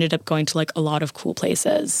we ended up going to like a lot of cool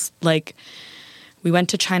places. Like we went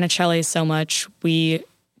to China Chile so much. We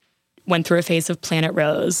went through a phase of Planet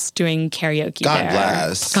Rose doing karaoke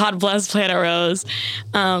there. God bless Planet Rose.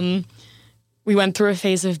 We went through a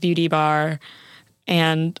phase of Beauty Bar,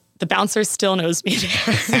 and the bouncer still knows me there.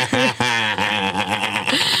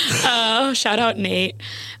 Shout out Nate.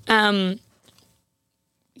 I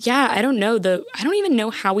don't know. I don't even know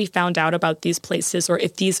how we found out about these places or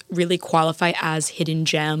if these really qualify as hidden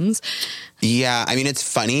gems. Yeah, I mean, it's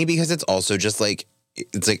funny because it's also just like,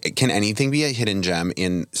 it's like, can anything be a hidden gem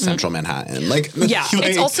in central Manhattan? Like, yeah,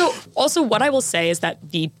 it's also what I will say is that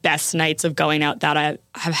the best nights of going out that I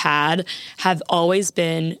have had have always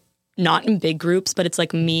been not in big groups, but it's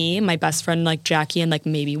like me, my best friend, like Jackie, and like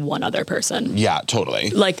maybe one other person. Yeah, totally.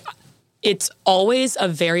 Like, it's always a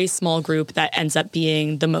very small group that ends up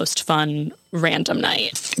being the most fun random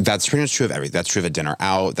night. That's pretty much true of everything. That's true of a dinner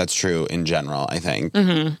out. That's true in general, I think.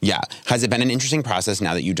 Mm-hmm. Yeah. Has it been an interesting process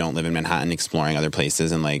now that you don't live in Manhattan, exploring other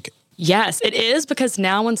places and like... Yes, it is, because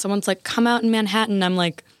now when someone's like, come out in Manhattan, I'm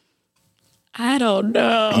like, I don't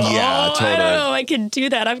know. Yeah, totally. I don't know I can do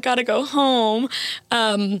that. I've got to go home.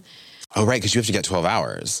 Oh, right, because you have to get 12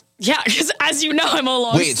 hours. Yeah, because as you know, I'm a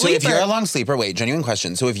long sleeper. Wait, so if you're a long sleeper, genuine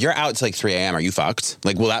question. So if you're out till like 3 a.m., are you fucked?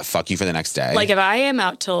 Like, will that fuck you for the next day? Like, if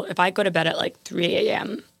I go to bed at like 3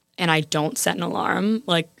 a.m. and I don't set an alarm,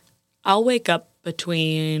 like, I'll wake up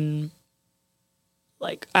between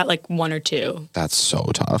at 1 or 2. That's so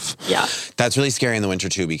tough. Yeah. That's really scary in the winter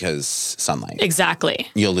too, because sunlight. Exactly.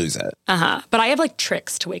 You'll lose it. But I have like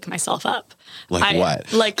tricks to wake myself up. Like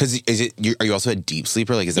what? Like, because are you also a deep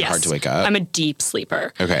sleeper? Like, is it hard to wake up? I'm a deep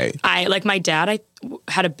sleeper. Okay. My dad, I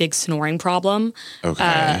had a big snoring problem.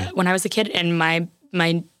 Okay. When I was a kid, and my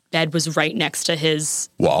bed was right next to his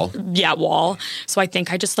wall. Yeah, wall. So I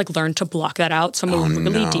think I just like learned to block that out. So I'm a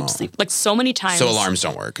really deep sleep. Like so many times. So alarms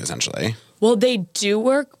don't work, essentially. Well, they do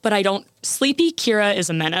work, but I don't. Sleepy Keara is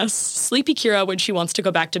a menace. Sleepy Keara, when she wants to go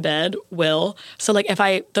back to bed, will. So like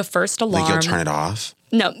the first alarm. Like you'll turn it off?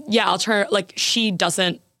 No. Yeah, I'll turn it. Like she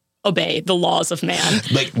doesn't obey the laws of man.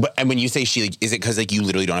 And when you say she, like, is it because like you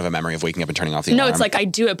literally don't have a memory of waking up and turning off the alarm? No, it's like I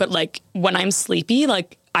do it, but like when I'm sleepy,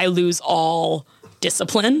 like I lose all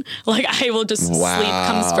discipline. Like I will just sleep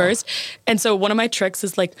comes first. And so one of my tricks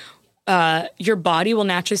is like, your body will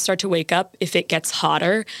naturally start to wake up if it gets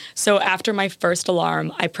hotter. So after my first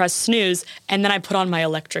alarm, I press snooze, and then I put on my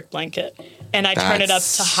electric blanket, and I turn it up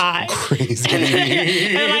to high. Crazy.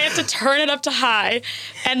 And I have to turn it up to high,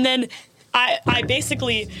 and then I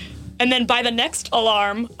basically... And then by the next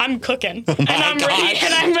alarm, I'm cooking. Oh and I'm ready.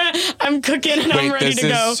 And I'm cooking and I'm ready to go.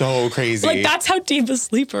 This is so crazy. Like, that's how deep a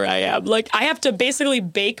sleeper I am. Like, I have to basically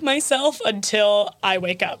bake myself until I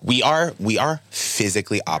wake up. We are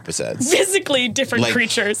physically opposites. Physically different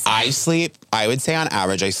creatures. I would say on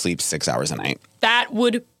average, I sleep 6 hours a night. That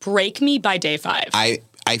would break me by day 5. I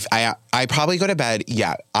probably go to bed.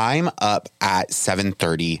 Yeah, I'm up at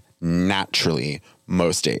 7:30 naturally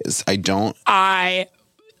most days.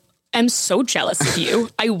 I'm so jealous of you.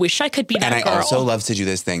 I wish I could be that girl. And I also love to do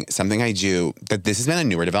this thing. Something I do, that this has been a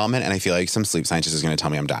newer development, and I feel like some sleep scientist is going to tell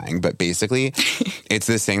me I'm dying. But basically, it's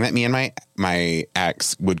this thing that me and my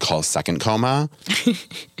ex would call second coma,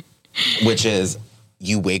 which is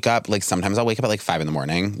you wake up, like sometimes I'll wake up at like 5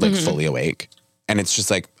 a.m, like fully awake. And it's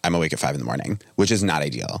just like, I'm awake at 5 a.m, which is not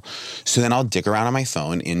ideal. So then I'll dick around on my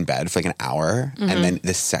phone in bed for like an hour. And then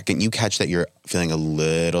the second you catch that you're feeling a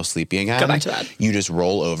little sleepy again, go back to bed. You just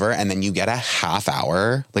roll over and then you get a half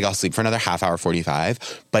hour. Like I'll sleep for another half hour,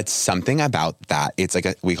 45. But something about that, it's like,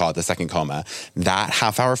 we call it the second coma. That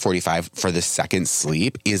half hour, 45 for the second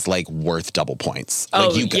sleep is like worth double points.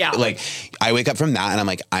 Yeah. Like I wake up from that and I'm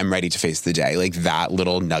like, I'm ready to face the day. Like that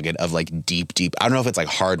little nugget of like deep, I don't know if it's like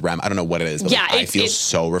hard REM. I don't know what it is. But I feel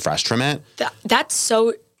so refreshed from it. That's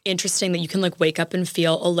so interesting that you can like wake up and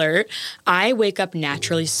feel alert. I wake up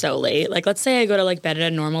naturally so late. Like let's say I go to like bed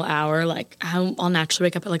at a normal hour, like I'll naturally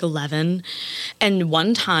wake up at like 11. And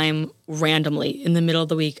one time randomly in the middle of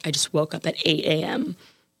the week, I just woke up at 8 a.m.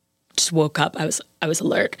 Just woke up. I was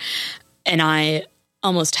alert. And I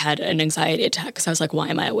almost had an anxiety attack because I was like, why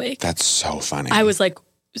am I awake? That's so funny. I was like,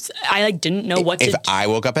 I like didn't know what to do. If I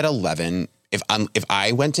woke up at 11, if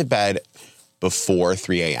I went to bed before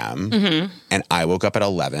 3 a.m. And I woke up at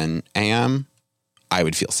 11 a.m., I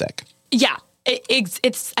would feel sick. Yeah. I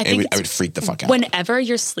would freak the fuck out. Whenever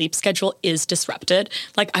your sleep schedule is disrupted,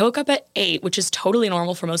 like I woke up at 8, which is totally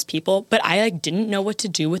normal for most people, but I like didn't know what to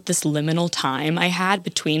do with this liminal time I had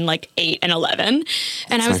between like 8 and 11.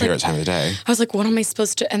 And I was my favorite time of the day. I was like, what am I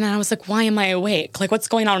supposed to? And then I was like, why am I awake? Like, what's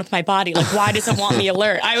going on with my body? Like, why does it want me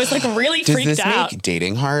alert? I was like really freaked out. Does this make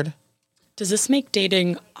dating hard? Does this make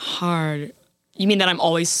dating hard? You mean that I'm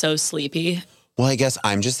always so sleepy? Well, I guess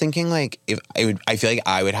I'm just thinking like I feel like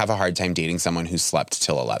I would have a hard time dating someone who slept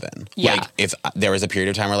till 11. Yeah. Like if there was a period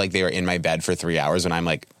of time where like they were in my bed for 3 hours and I'm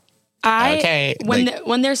like, okay.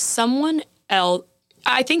 When there's someone else,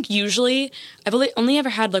 I think usually I've only ever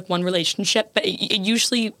had like one relationship, but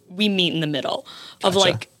usually we meet in the middle of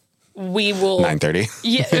like, we will 9:30.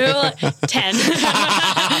 Yeah, 10.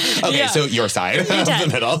 Okay, yeah. So your side of the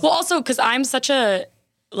middle. Well, also because I'm such a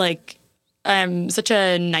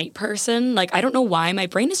night person. Like I don't know why my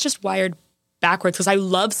brain is just wired backwards because I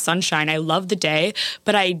love sunshine. I love the day,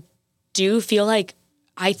 but I do feel like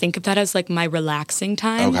I think of that as like my relaxing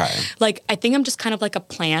time. Okay. Like I think I'm just kind of like a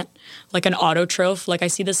plant, like an autotroph. Like I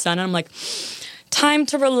see the sun and I'm like, time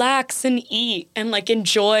to relax and eat and like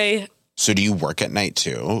enjoy. So do you work at night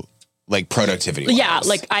too? Like productivity-wise? Yeah,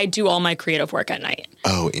 like I do all my creative work at night.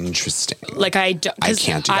 Oh, interesting. Like I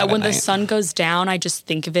can't do that when at the night. sun goes down, I just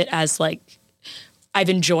think of it as like I've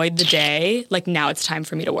enjoyed the day. Like now it's time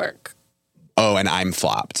for me to work. Oh, and I'm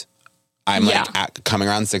flopped. I'm like coming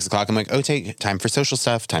around 6 o'clock. I'm like, take time for social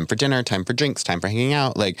stuff, time for dinner, time for drinks, time for hanging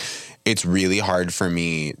out. Like it's really hard for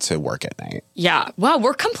me to work at night. Yeah. Wow.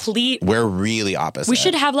 We're really opposite. We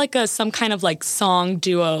should have like some kind of like song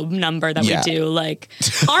duo number that we do. Like,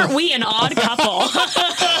 aren't we an odd couple?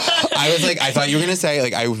 I thought you were going to say,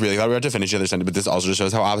 like, I really thought we were about to finish the other sentence, but this also just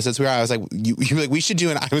shows how opposites we are. I was like, you were like, we should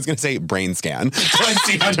do I was going to say brain scan. So let's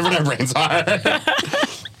see how different our brains are.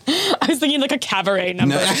 I was thinking like a cabaret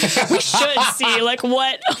number. No. We should see like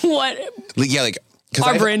what. Yeah, like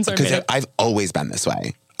our brains are. Because I've always been this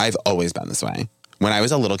way. When I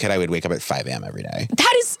was a little kid, I would wake up at 5 a.m. every day.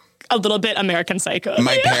 That is a little bit American Psycho.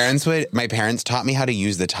 My parents taught me how to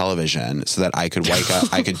use the television so that I could wake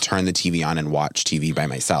up, I could turn the TV on and watch TV by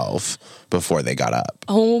myself before they got up.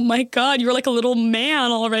 Oh my God, you were like a little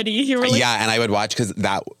man already. You were like, yeah, and I would watch because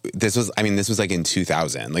this was like in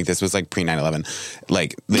 2000. Like this was like pre 9/11.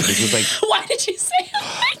 Like this was like. Why did you say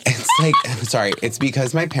that? It's like, I'm sorry, it's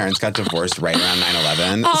because my parents got divorced right around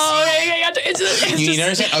 9/11. Oh, okay. You need to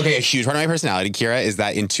understand. Okay, a huge part of my personality, Keara, is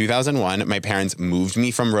that in 2001, my parents moved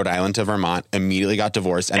me from Rhode Island to Vermont, immediately got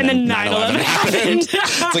divorced, and then 9/11 happened.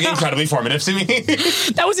 It's like incredibly formative to me.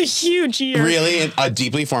 That was a huge year. Really, a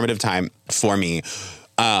deeply formative time for me.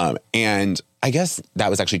 And I guess that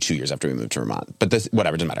was actually 2 years after we moved to Vermont. But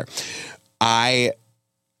whatever, doesn't matter.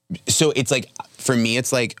 So it's like, for me,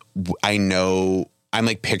 it's like, I know... I'm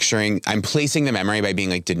like I'm placing the memory by being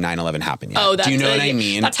like, did 9/11 happen yet? Oh, do you know what I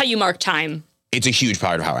mean? That's how you mark time. It's a huge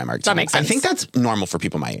part of how I mark time. That makes sense. I think that's normal for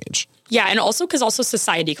people my age. Yeah, and also because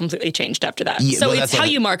society completely changed after that. Yeah, so it's how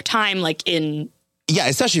you mark time, like in... Yeah,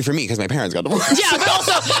 especially for me, because my parents got divorced. Yeah,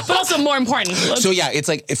 but also more important. So yeah, it's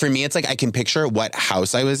like, for me, it's like I can picture what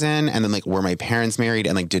house I was in and then like were my parents married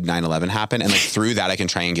and like did 9/11 happen? And like through that I can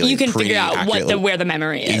triangulate. You can figure out where the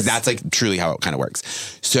memory is. That's like truly how it kind of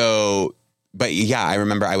works. So... But yeah, I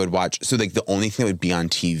remember I would watch. So like the only thing that would be on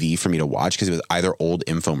TV for me to watch, because it was either old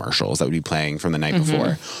infomercials that would be playing from the night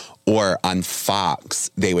before, or on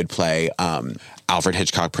Fox they would play Alfred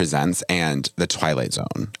Hitchcock Presents and The Twilight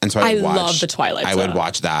Zone. And so I love The Twilight Zone. I would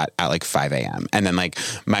watch that at like 5 a.m. And then like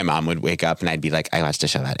my mom would wake up and I'd be like, I watched a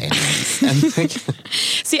show that aliens. And like,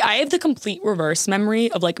 see, I have the complete reverse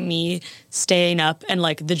memory of like me staying up and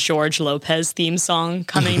like the George Lopez theme song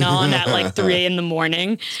coming on at like 3 in the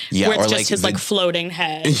morning. Yeah, where it's or just like his like floating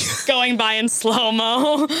head going by in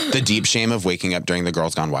slow-mo. The deep shame of waking up during the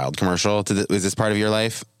Girls Gone Wild commercial. Was this part of your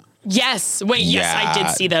life? Yes. Wait, yes, I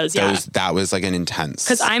did see those. Yeah. That was like an intense.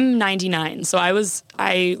 Because I'm 99, so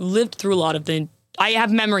I lived through a lot of I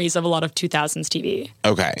have memories of a lot of 2000s TV.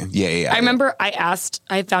 Okay. Yeah. I remember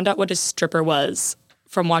I found out what a stripper was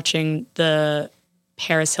from watching the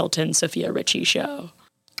Paris Hilton, Sophia Richie show.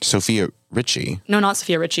 Sophia Richie? No, not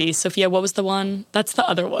Sophia Richie. Sophia, what was the one? That's the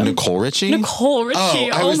other one. Nicole Richie? Nicole Richie.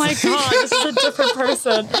 Oh my God, this is a different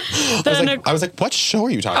person. I was like, what show are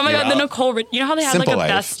you talking about? Oh my God, the Nicole Richie. You know how they had Simple like a Life.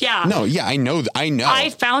 best? Yeah. No, yeah, I know. I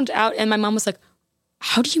found out and my mom was like,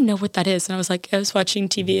 how do you know what that is? And I was like, I was watching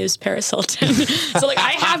TV. It was Paris Hilton. So like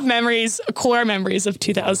I have core memories of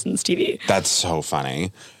 2000s TV. That's so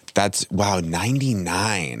funny. Wow,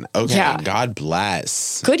 99. Okay, yeah. God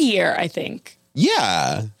bless. Good year, I think.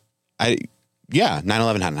 Yeah.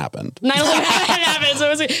 9/11 hadn't happened. 9/11 hadn't happened, so it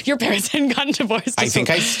was like, your parents hadn't gotten divorced. I think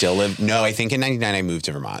I still live. No, I think in 99 I moved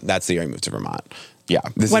to Vermont. That's the year I moved to Vermont. Yeah.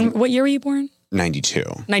 What year were you born? 92.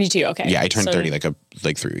 92, okay. Yeah, I turned 30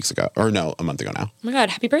 like 3 weeks ago. Or no, a month ago now. Oh my God,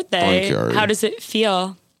 happy birthday. How does it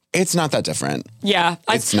feel? It's not that different. Yeah.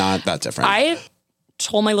 It's not that different. I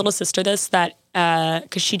told my little sister this, that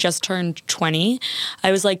because she just turned 20.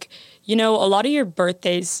 I was like, a lot of your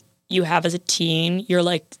birthdays you have as a teen, you're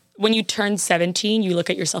like, when you turn 17, you look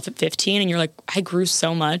at yourself at 15 and you're like, I grew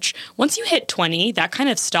so much. Once you hit 20, that kind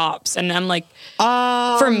of stops. And I'm like,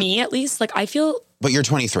 for me at least, like I feel... But you're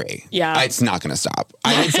 23. Yeah. It's not going to stop.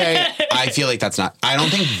 I would say, I feel like I don't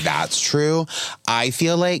think that's true. I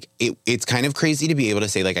feel like it's kind of crazy to be able to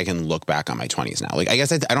say like, I can look back on my 20s now. Like, I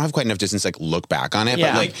guess I don't have quite enough distance to like look back on it,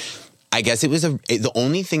 but like, I guess it was the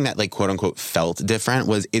only thing that like quote unquote felt different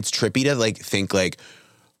was it's trippy to like think like,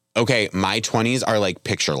 okay, my 20s are like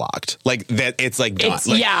picture locked. Like that it's like done.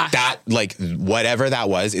 That like whatever that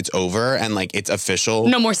was, it's over and like it's official.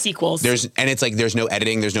 No more sequels. There's no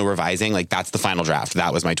editing, there's no revising. Like that's the final draft.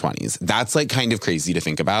 That was my 20s. That's like kind of crazy to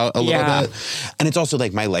think about a little bit. And it's also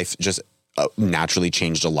like my life just naturally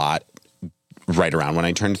changed a lot right around when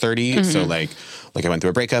I turned 30. Mm-hmm. So like I went through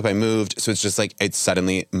a breakup, I moved. So it's just like it's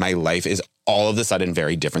suddenly my life is all of a sudden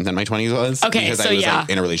very different than my 20s was. Okay, because I was like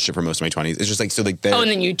in a relationship for most of my 20s. It's just like so like and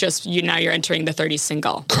then now you're entering the 30s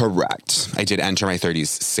single. Correct. I did enter my 30s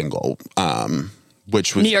single.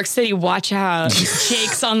 Which was New York City, watch out.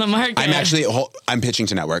 Jake's on the market. I'm pitching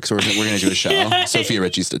to networks. So we're going to do a show. Sophia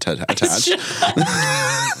Richie's attached.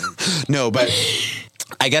 No, but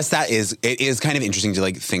I guess it is kind of interesting to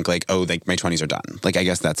like think like, oh, like my 20s are done. Like, I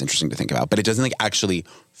guess that's interesting to think about, but it doesn't like actually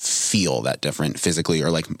feel that different physically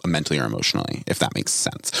or like mentally or emotionally, if that makes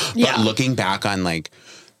sense. Yeah. But looking back on when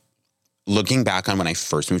I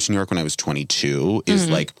first moved to New York when I was 22 is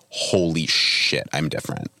like, holy shit, I'm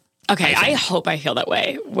different. Okay. I hope I feel that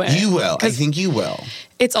way. You will. I think you will.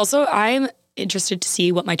 It's also, I'm interested to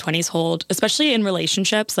see what my 20s hold, especially in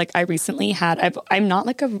relationships. Like I recently I'm not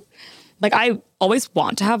like I always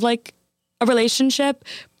want to have like a relationship,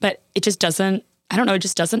 but it just doesn't, I don't know, it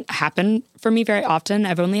just doesn't happen for me very often.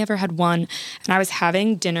 I've only ever had one. And I was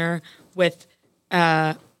having dinner with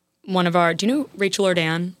one of our, do you know Rachel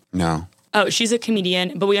Ordan? No. Oh, she's a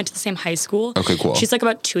comedian, but we went to the same high school. Okay, cool. She's like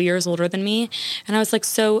about 2 years older than me. And I was like,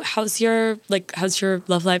 so how's your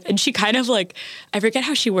love life? And she kind of like, I forget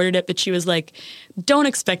how she worded it, but she was like, don't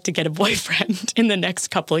expect to get a boyfriend in the next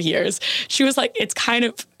couple of years. She was like, it's kind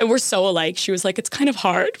of, and we're so alike. She was like, it's kind of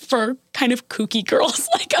hard for kind of kooky girls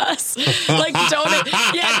like us. Like,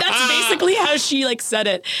 that's basically how she like said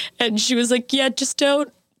it. And she was like, yeah, just don't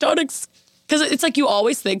because it's like you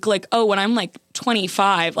always think like, oh, when I'm like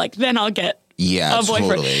 25, like then I'll get a boyfriend.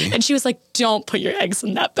 Totally. And she was like, don't put your eggs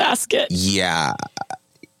in that basket. Yeah.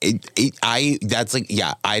 I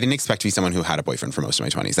didn't expect to be someone who had a boyfriend for most of my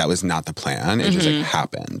 20s. That was not the plan. It just like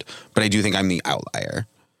happened. But I do think I'm the outlier.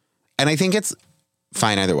 And I think it's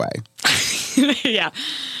fine either way. Yeah.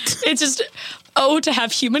 It's just, to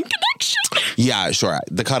have human connection. Yeah, sure.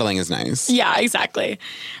 The cuddling is nice. Yeah, exactly.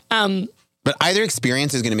 But either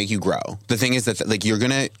experience is going to make you grow. The thing is that like you're going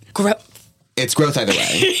to... Grow. It's growth either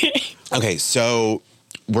way. Okay, so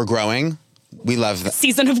we're growing. We love that.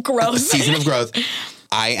 Season of growth. Season of growth.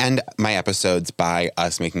 I end my episodes by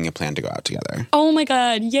us making a plan to go out together. Oh my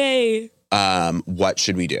God, yay. What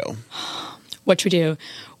should we do? What should we do?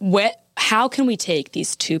 how can we take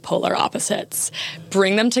these two polar opposites,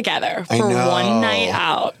 bring them together for one night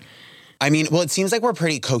out? I mean, well, it seems like we're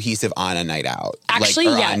pretty cohesive on a night out. Actually,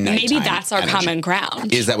 maybe that's our common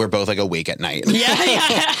ground. Is that we're both like awake at night.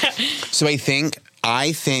 Yeah. So I think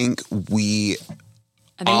I'll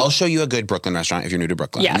show you a good Brooklyn restaurant if you're new to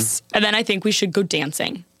Brooklyn. Yes. And then I think we should go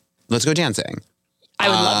dancing. Let's go dancing. I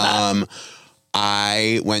would love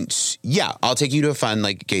that. I'll take you to a fun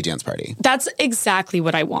like gay dance party. That's exactly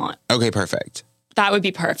what I want. Okay, perfect. That would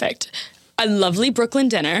be perfect. A lovely Brooklyn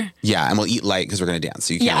dinner. Yeah, and we'll eat light because we're going to dance.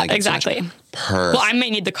 So you can't exactly. Perfect. Well, I might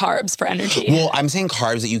need the carbs for energy. Well, I'm saying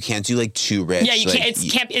carbs that you can't do like too rich. Yeah, you can't.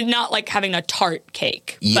 It's not like having a tart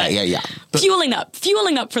cake. Yeah. But fueling up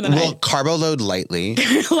for the night. We'll carbo load lightly.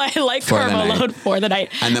 like carbo load for the night.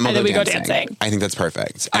 And then we go dancing. I think that's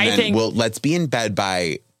perfect. And let's be in bed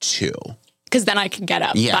by 2. Because then I can get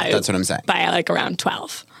up. Yeah, that's what I'm saying. By like around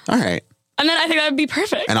 12. All right. And then I think that would be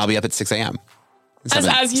perfect. And I'll be up at 6 a.m.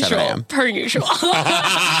 As usual, per usual.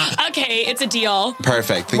 Okay, it's a deal.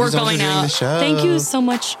 Perfect. Thank you so much for doing the show. Thank you so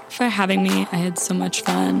much for having me. I had so much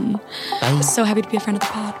fun. I'm so happy to be a friend of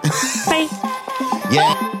the pod. Bye.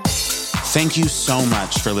 Yeah. Thank you so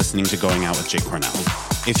much for listening to Going Out with Jake Cornell.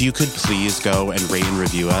 If you could please go and rate and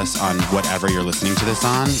review us on whatever you're listening to this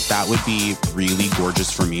on, that would be really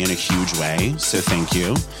gorgeous for me in a huge way. So thank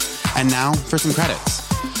you. And now for some credits.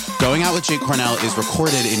 Going Out with Jake Cornell is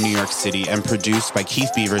recorded in New York City and produced by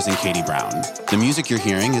Keith Beavers and Katie Brown. The music you're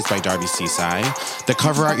hearing is by Darby Seaside. The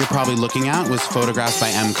cover art you're probably looking at was photographed by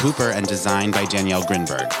M. Cooper and designed by Danielle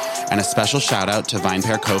Grinberg. And a special shout out to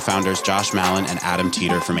VinePair co-founders Josh Mallon and Adam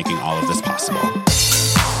Teeter for making all of this possible.